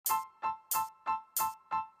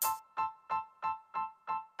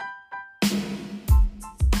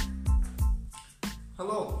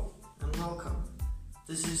Hello and welcome.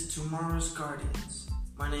 This is Tomorrow's Guardians.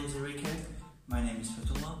 My name is Enrique. My name is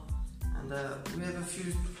Fatullah. And we have a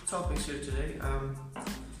few topics here today.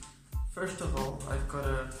 First of all, I've got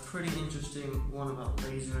a pretty interesting one about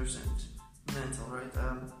lasers and metal, right?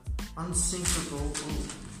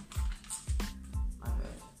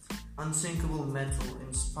 Unsinkable metal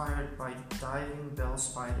inspired by diving bell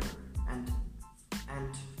spider and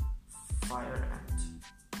fire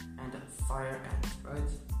ant,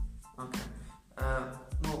 right? Okay.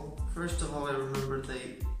 Well, first of all, I remember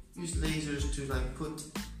they used lasers to put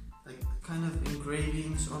kind of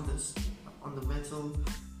engravings on the metal.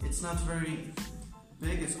 It's not very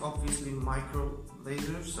big. It's obviously micro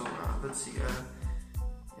laser. So let's see.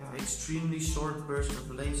 Extremely short burst of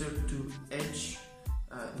laser to etch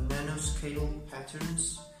nanoscale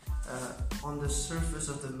patterns on the surface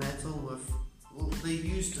of the metal. They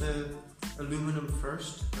used aluminum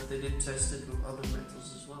first, but they did test it with other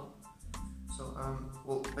metals as well. So,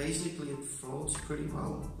 basically it floats pretty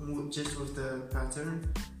well just with the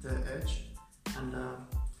pattern, the edge, and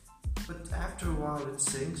but after a while it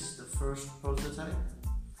sinks, the first prototype.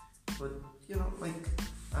 But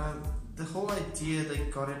the whole idea they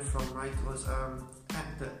got it from, right, was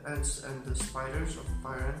the ants and the spiders, or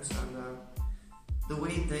fire ants, and the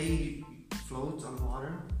way they float on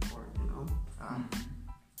water, or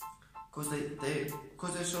because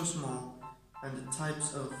they're so small, and the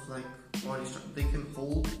types of body structure, they can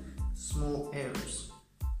hold small air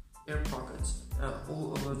pockets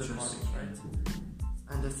all over the body, right?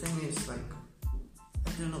 And the thing is,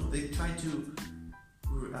 they try to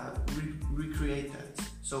recreate that.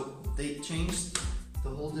 So they changed the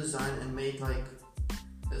whole design and made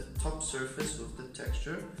the top surface with the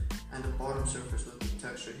texture and the bottom surface with the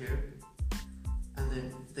texture here, and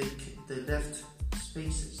then they left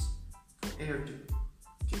spaces for air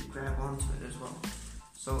to grab onto it as well.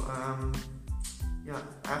 So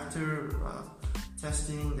after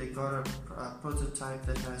testing, they got a prototype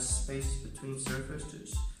that has space between surface to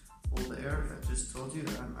hold the air. I just told you.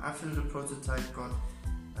 After the prototype got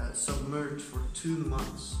submerged for 2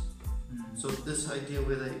 months. So this idea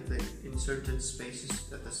where they inserted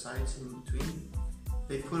spaces at the sides in between,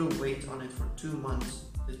 they put a weight on it for 2 months.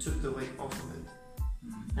 They took the weight off of it,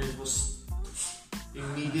 and it was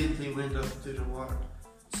immediately went up to the water.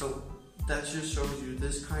 So that just shows you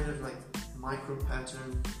this kind of micro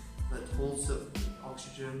pattern that holds the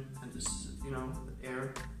oxygen and this, the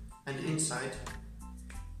air, and inside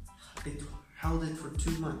it held it for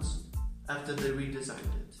 2 months after they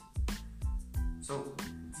redesigned it. So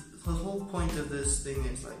the whole point of this thing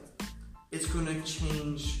is it's gonna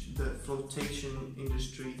change the flotation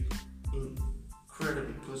industry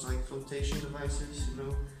incredibly, because flotation devices,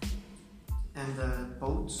 and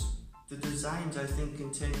boats, the designs, I think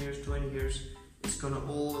in 10 years, 20 years, it's gonna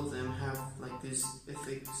all of them have this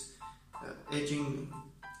ethics, edgings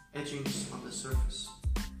on the surface.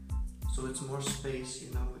 So it's more space,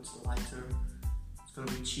 it's lighter, it's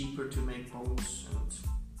gonna be cheaper to make boats, and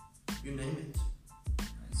you name it.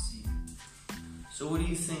 I see. So what do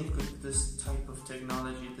you think with this type of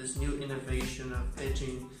technology, this new innovation of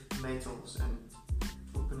edging metals and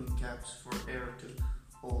opening gaps for air to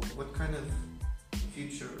hold? What kind of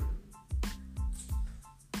future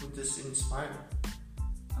would this inspire?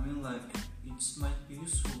 I mean, it might be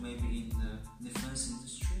useful maybe in the defense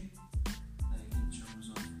industry, in terms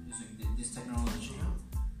of using this technology.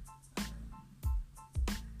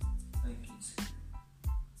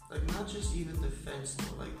 It's not just even defense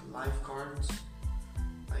though, lifeguards,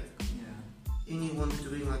 anyone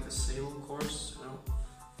doing a sail course,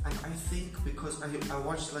 And I think because I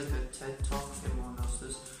watched a TED talk, everyone knows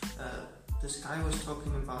this. This guy was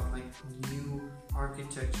talking about new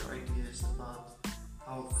architecture ideas about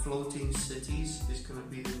how floating cities is going to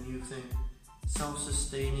be the new thing.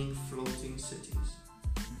 Self-sustaining floating cities.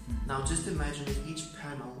 Now just imagine if each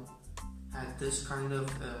panel had this kind of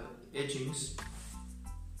edgings.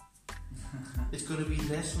 It's going to be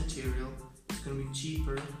less material, it's going to be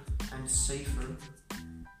cheaper and safer. And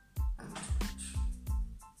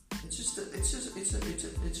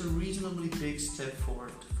it's a reasonably big step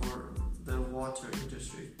forward for the water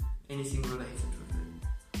industry, anything related with it.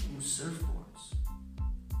 Surfboards.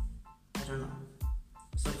 I don't know.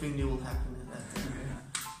 Something new will happen in that area.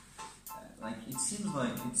 It seems it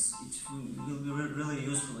will be really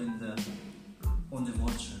useful on the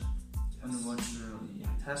water. Yes. On the water,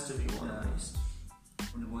 it has to be water-based.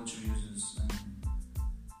 On the water uses.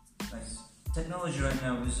 Technology right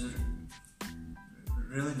now is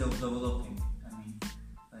really developing.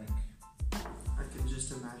 I can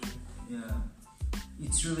just imagine. Yeah.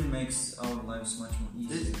 it really makes our lives much more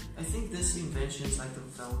easier. I think this invention is like the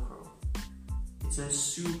Velcro. It's a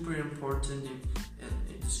super important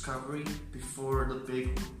discovery before the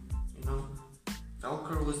big one. You know,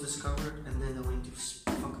 Velcro was discovered, and then they went to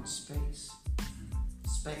fucking space.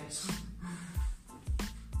 Space.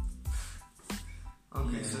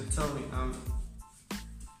 Okay, Yeah. so tell me,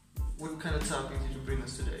 what kind of topic did you bring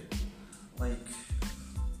us today? Like,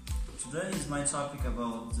 today is my topic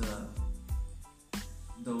about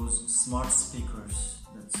those smart speakers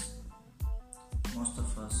that most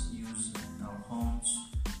of us use in our homes,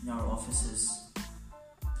 in our offices,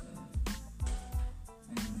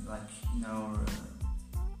 and like in our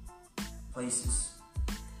places.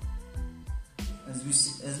 As we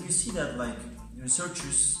see that, like,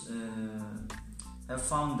 researchers have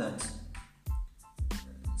found that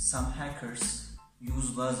some hackers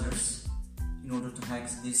use lasers in order to hack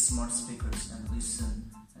these smart speakers and listen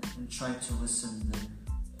and try to listen the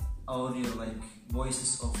audio, like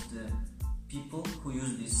voices of the people who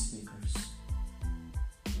use these speakers.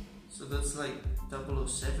 So that's like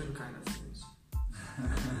 007 kind of things.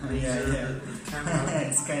 Yeah. The camera.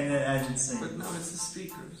 It's kind of agency. But now it's the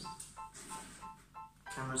speakers.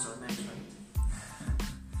 Cameras are next, right?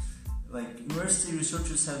 Like, university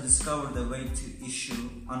researchers have discovered a way to issue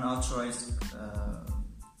unauthorized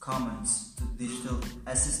comments to digital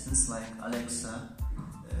assistants like Alexa,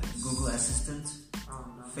 Google Assistant,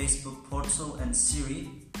 Facebook Portal, and Siri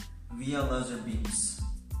via laser beams.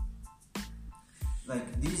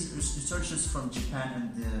 Like, these researchers from Japan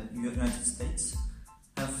and the United States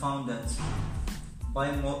have found that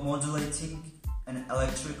by modulating an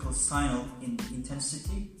electrical signal in the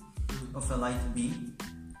intensity of a light beam,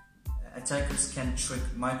 attackers can trick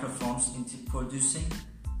microphones into producing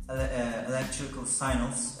electrical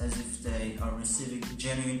signals as if they are receiving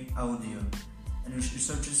genuine audio. And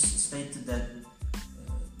researchers stated that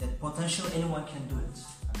potentially anyone can do it.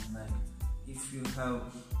 I mean, like, if you have,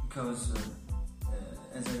 because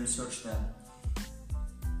as I researched that,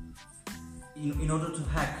 in order to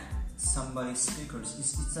hack somebody's speakers,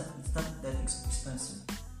 it's not that expensive.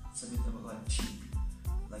 It's a bit of like cheap.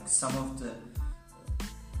 Like some of the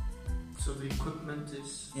so the equipment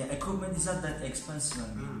is equipment is not that expensive.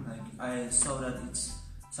 I mean, like I saw that it's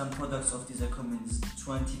some products of this equipment is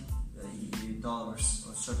 $20 or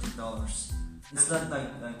 $30. It's not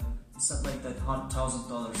like that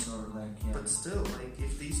 $1,000 or like But still, like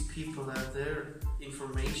if these people have their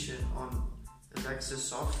information on Alexa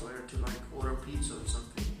software to like order pizza or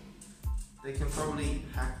something, they can probably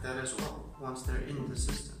hack that as well once they're in the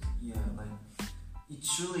system. Yeah, like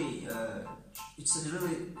it's really it's a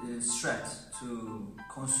really threat to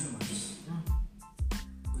consumers,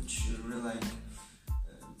 which really like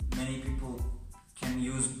many people can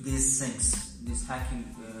use these things, these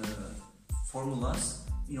hacking formulas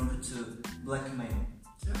in order to blackmail.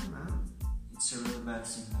 Yeah, man. It's a really bad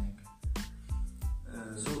thing. Like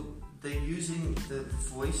so they're using the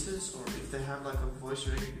voices, or if they have like a voice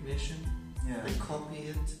recognition, they copy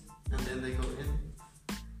it and then they go in.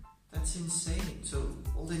 That's insane. So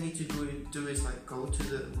all they need to do is like go to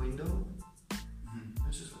the window. And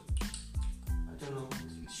just, I don't know,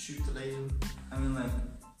 shoot the laser. I mean, like,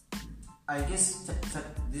 I guess that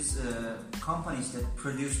these companies that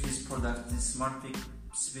produce this product, these smart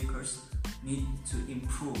speakers, need to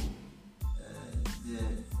improve the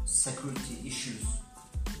security issues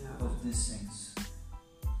of these things,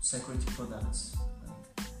 security products,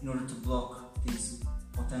 like, in order to block these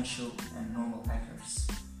potential and normal hackers.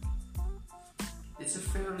 It's a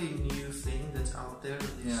fairly new thing that's out there.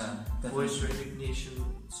 Voice recognition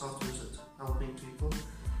software that's helping people.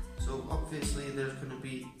 So obviously there's going to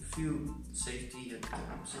be a few safety and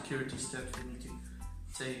security steps they need to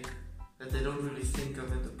take that they don't really think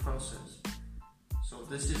of in the process. So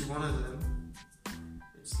this is one of them.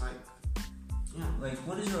 It's like, Like,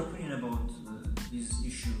 what is your opinion about this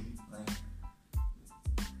issue? Like,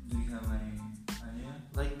 do you have any idea?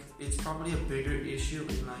 Like, it's probably a bigger issue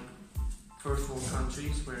in like first world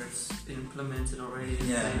countries where it's implemented already in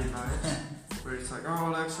daily lives. Where it's like, oh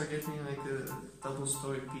Alexa, get me like a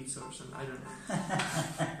double-story pizza or something. I don't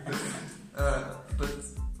know. But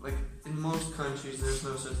like in most countries, there's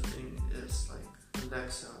no such thing as like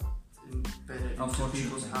Alexa embedded into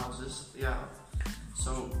people's houses. Yeah.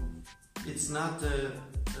 So it's not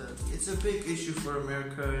it's a big issue for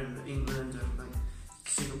America and England and like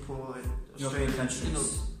Singapore and Australia.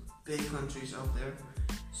 Countries. Big countries out there.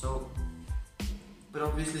 So, but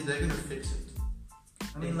obviously they're gonna fix it.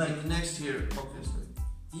 I mean, like next year, obviously.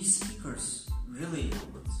 These speakers really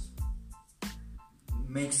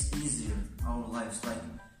makes easier our lives. Like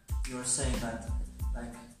you're saying that,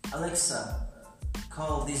 like Alexa,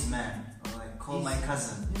 call this man or like call my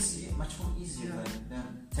cousin. It's much more easier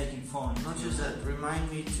than taking phone. Not just that, remind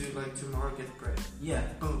me to like tomorrow get bread. Yeah.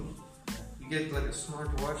 Boom. You get like a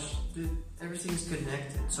smartwatch, dude, everything's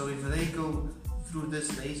connected. So if they go through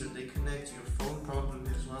this laser, they connect to your phone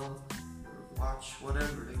probably as well, your watch,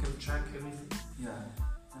 whatever, they can track everything. Yeah.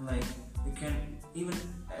 And like you can even,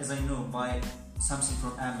 as I know, buy something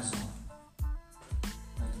from Amazon.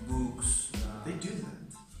 Like books. They do that.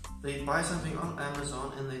 They buy something on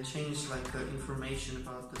Amazon and they change like the information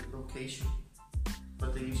about the location.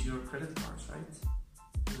 But they use your credit cards,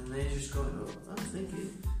 right? And then they just go, oh, thank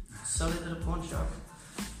you. Sell it at a pawn shop.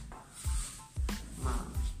 Man.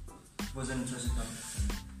 It was an interesting topic.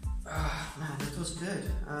 Man, that was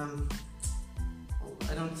good.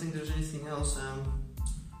 I don't think there's anything else.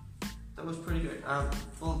 That was pretty good.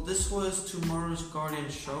 Well, this was tomorrow's Guardian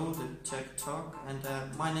show, the Tech Talk, and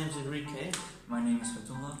my name's Enrique. My name is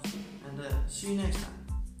Fethullah. And see you next time.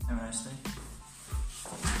 Have a nice day.